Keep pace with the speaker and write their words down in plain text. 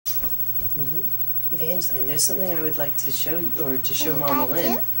Evangeline, there's something I would like to show you, or to show Momma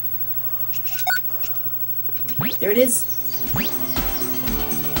Lynne. There it is.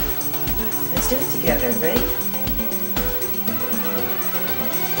 Let's do it together. Ready?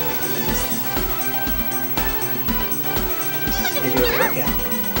 Maybe a workout.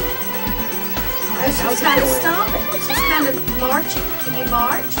 Hi, how's it going? Stomping. She's kind of marching. Can you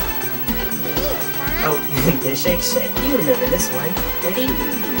march? Oh, the shake shake. You remember this one. Ready?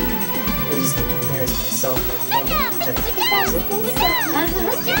 I just embarrassed myself.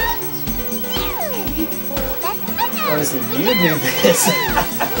 Honestly, you do this.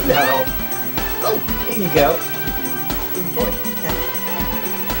 No. Oh, here you go. Good boy.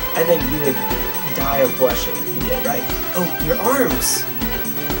 I think you would die of blushing if you did, right? Oh, your arms.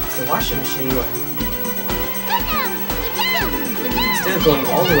 It's the washing machine one. Instead of going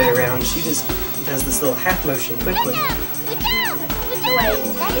all the way around, she just does this little half motion quickly. The way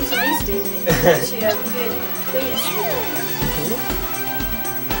Angeline's doing it. She has a good twist.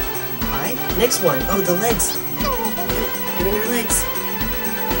 Alright, next one. Oh, the legs. Doing her legs.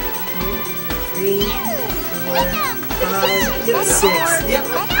 3, 4, 5, 6. Yep.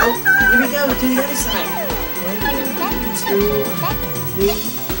 Oh, here we go. Do the other side. 1, 2,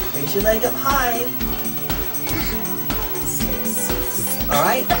 3. Raise your leg up high. 6.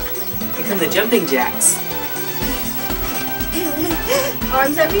 Alright. Here come the jumping jacks.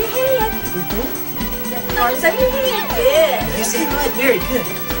 Arms over your head. Arms over your head. Good. Nice and high. Very good.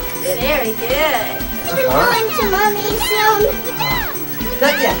 Very good. We're going to Mommy soon.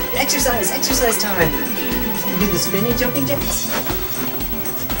 Not yet. Exercise. Exercise time. Can you do the spinning jumping jacks?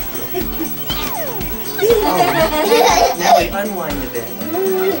 Oh, now we unwind a bit.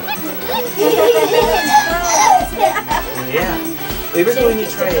 Yeah. We were going to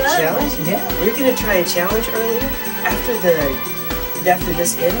try a challenge. Yeah. We were going to try a challenge earlier. After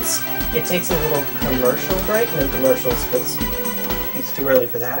this ends, it takes a little commercial break. No commercials because it's too early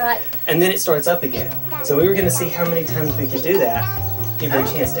for that. Right. And then it starts up again. So we were going to see how many times we could do that. Give her a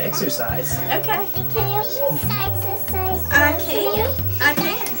chance to exercise. Okay. Can you please exercise? I can. I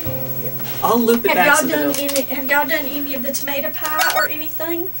can. I'll loop it back. Have y'all done any of the tomato pie or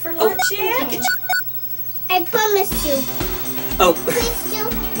anything for lunch yet? I promise you. Oh. Please do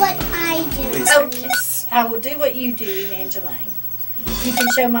what I do. Please. Okay. I will do what you do, Evangeline. You can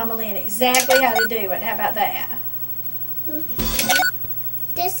show Momma Lynne exactly how to do it. How about that?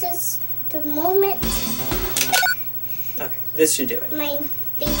 This is the moment Okay, this should do it. my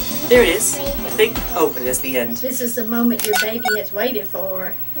baby. There it is. I think. Oh, but that's the end. This is the moment your baby has waited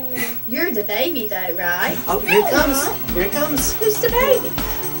for. You're the baby, though, right? Oh, here it comes. Here it comes. Who's the baby?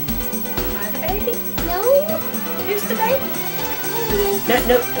 Am I the baby? No. Who's the baby?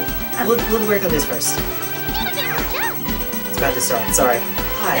 No. We'll work on this first. It's about to start. Sorry.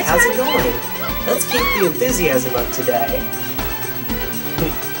 Hi, how's it going? Let's keep the enthusiasm up today.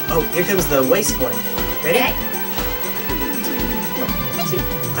 Oh, here comes the waist one. Ready? Okay.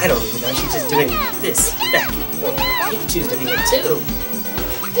 I don't even know. She's just doing this back and forth. Pikachu's doing it too.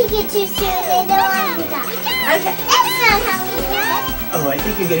 Pikachu's doing it along with us. Okay. That's not how we do it. Oh, I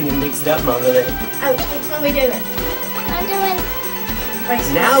think you're getting it mixed up, Momma Lynne. Oh, which one are we doing? I'm doing.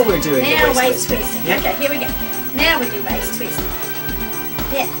 Waist Now we're doing Now the waist twisting. twisting. Yep. Okay, here we go. Now we do waist twisting.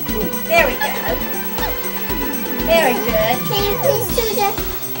 Yeah. There we go. Very good. Can you please do the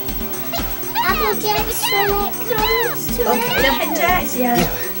apple jacks when it comes to Okay. it? Jumping jacks, yeah.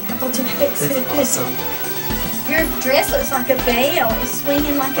 Apple jacks. That's awesome. Your dress looks like a bell. It's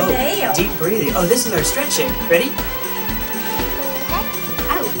swinging like a bell. Deep breathing. Oh, this is our stretching. Ready?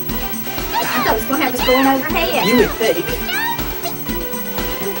 Oh. I thought it was going to have us going overhead. You would think.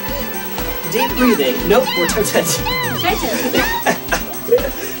 Deep breathing. Nope, we're toe touching.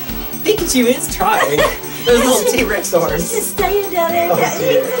 Pikachu is trying. Those little T-Rex arms. Just staying down there. Oh,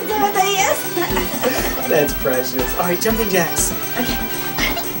 dear. He's doing this. That's precious. All right, jumping jacks. Okay.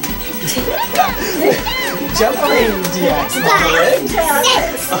 Jumping jacks. 5,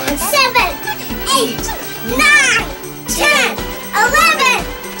 6, 7, 8, 9, 10, 11,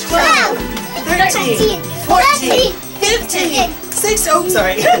 12, 13, 14, 15, 6. Oh,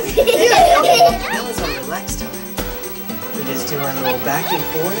 sorry. That was our relaxed time. We just do our little back and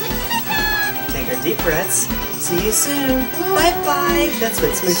forth. Take our deep breaths. See you soon. Bye bye. That's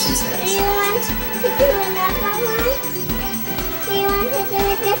what Smoochum Do says. you want to do another one? Do you want to do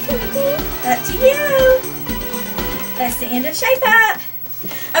a different thing? Up to you. That's the end of Shape Up.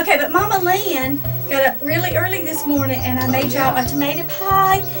 Okay, but Momma Lynne got up really early this morning and I made y'all a tomato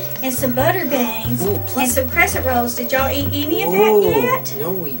pie and some butter beans and some crescent rolls. Did y'all eat any of that yet?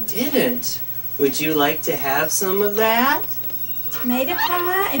 No, we didn't. Would you like to have some of that? tomato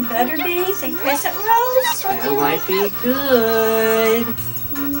pie and butter beans and crescent rolls. That might be good.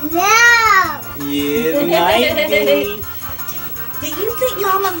 No. Yeah, it might be. Do you think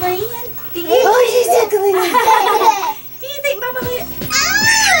Momma Lynne? Do you She's tickling me. do you think Momma Lynne?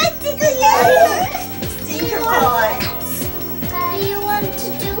 Ah, it's tickling you. Stinker pot. Do you want to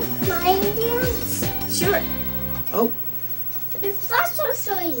do my dance? Sure. Oh, First I'll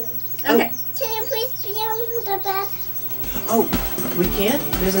show you. Okay. Can you please be on the bed? oh, we can?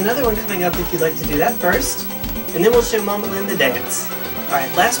 There's another one coming up if you'd like to do that first. And then we'll show Momma Lynne the dance.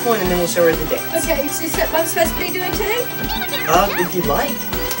 Alright, last one and then we'll show her the dance. Okay, is this what I'm supposed to be doing too? If you'd like.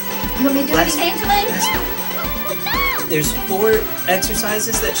 You want me to do Last- these Angeline? There's 4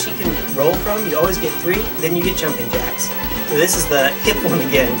 exercises that she can roll from. You always get 3, then you get jumping jacks. So this is the hip one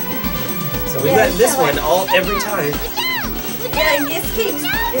again. So we've Yeah, got this so one every time. Yeah, and this keeps,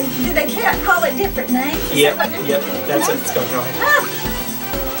 do they can't call it different names? Is Yep, that what they're yep, doing? that's what's going on.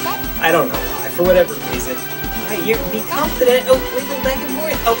 Ah, I don't know why, for whatever reason. Alright, be confident. Oh, wiggle back and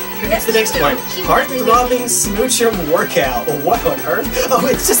forth. Oh, here comes the next one. Heart-throbbing Smoochum workout. Oh, what on earth? Oh,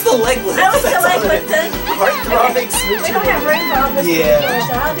 it's just the leg lifts. that was the That's leg all it lift is. thing. Heart-throbbing We Smoochum. don't have room for all this Yeah. before,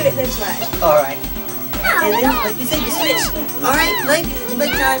 so I'll do it this way. Alright. And then, like you said, you switch. Alright, leg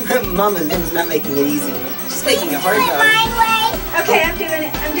time. Momma Lynne's not making it easy. She's making it hard My now. way. Okay, I'm doing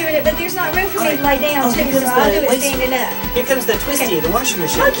it, but there's not room for me to lay down Oh, too, here so comes I'll the do it waist- standing up. Here comes the twisty, the washing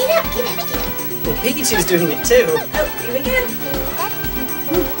machine. Oh, get up, get up, get up. Well, Pikachu's doing it too. Oh, here we go.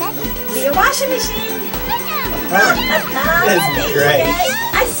 The washing machine. That's great.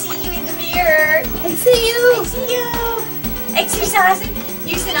 I see you in the mirror. I see you. Exercising,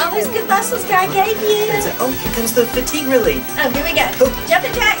 using all those good muscles God gave you. Oh, here comes the fatigue relief. Oh, here we go.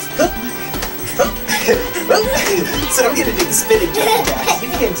 Jumping jacks. So I'm gonna do the spinning jumping jacks. You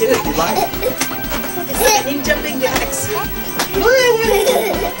can do it if you like. Spinning jumping jacks.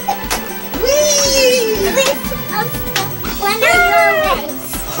 When are your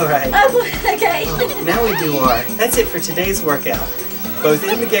legs? Alright. Oh, okay. Now we do our. That's it for today's workout. Both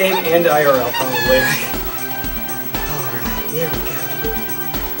in the game and IRL probably. Alright, there we go.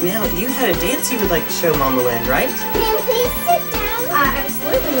 Now you had a dance you would like to show Momma Lynne, right? Can you please sit down? I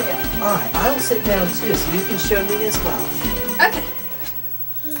absolutely will. Alright, I will sit down too so you can show me as well. Okay.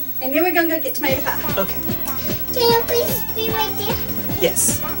 And then we're gonna go get tomato pie. Okay. Can you please be right there?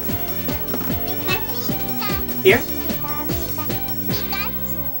 Yes. Here?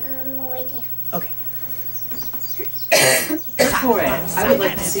 Right there. Okay. Alright, I would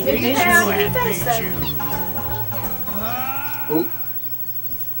like to see your Your dance. hair on your face though. Ooh.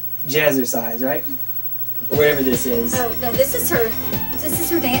 Jazzercise, right? Or whatever this is. Oh no, this is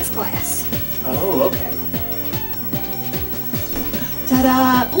her dance class. Oh, okay.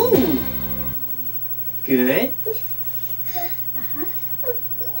 Ta-da! Ooh! Good.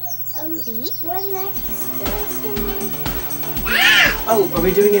 What next? Oh, are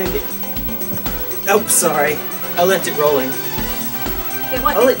we doing it again? Oh, sorry. I left it rolling. Okay,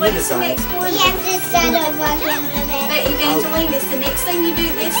 I'll let you what is the decide. next one? We have to start over again with it. But Evangeline, is the next thing you do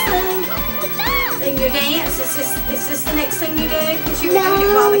this thing? Then your dance? Is this the next thing you do? Because you were doing it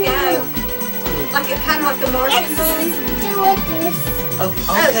a while ago. Like it kind of like a marching thing? Do it this.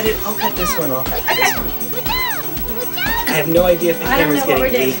 Okay, I'll cut this one off. Okay. I have no idea if the I don't know camera's what we're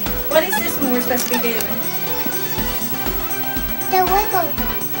getting doing. me. What is this one we're supposed to be doing? The wiggle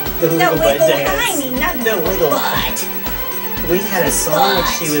ball. The The wiggle butt wiggle dance. tiny, not The the wiggle. butt. We had a song when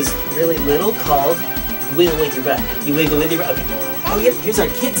she was really little called Wiggle with Your Butt. You wiggle with your butt. Okay. Oh, yep, here's our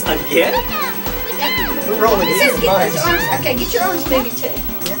kids again. We're rolling It these says in get mine. those arms. Okay, get your arms moving too.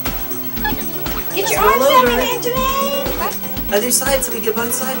 Get your Roll arms up, over. Evangeline. Other side so we get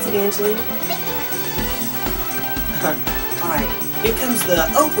both sides, Evangeline. Alright, here comes the...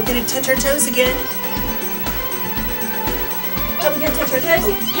 Oh, we're going to touch our toes again. Oh, we're gonna touch our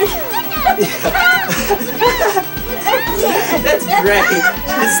toes. That's great.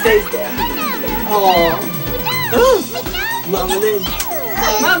 She just stays there. Aww. Momma Lynne.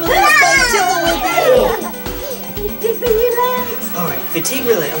 Momma Lynne's playing Tilda with you. Alright, fatigue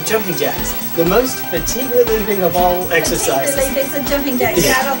relief. I'm jumping jacks. The most fatigue relieving of all exercises. It's a jumping jack.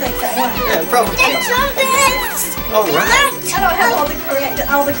 Yeah, I don't think so. Yeah, probably. Alright. I don't have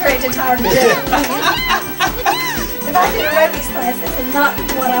all the correct attire to do. If I do a aerobics class, this is not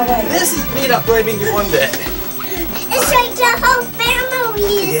what I weigh. This is me not blaming you one bit. It's like the whole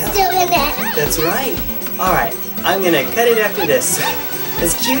family is doing it. That's right. Alright, I'm gonna cut it after this.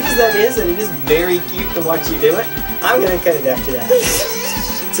 As cute as that is, and it is very cute to watch you do it, I'm gonna cut it after that.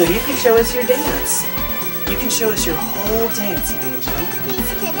 So you can show us your dance. You can show us your whole dance, Evangeline. Please,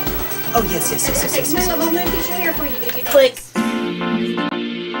 can I? Oh, yes. Mom, let me get your hair for you. Click.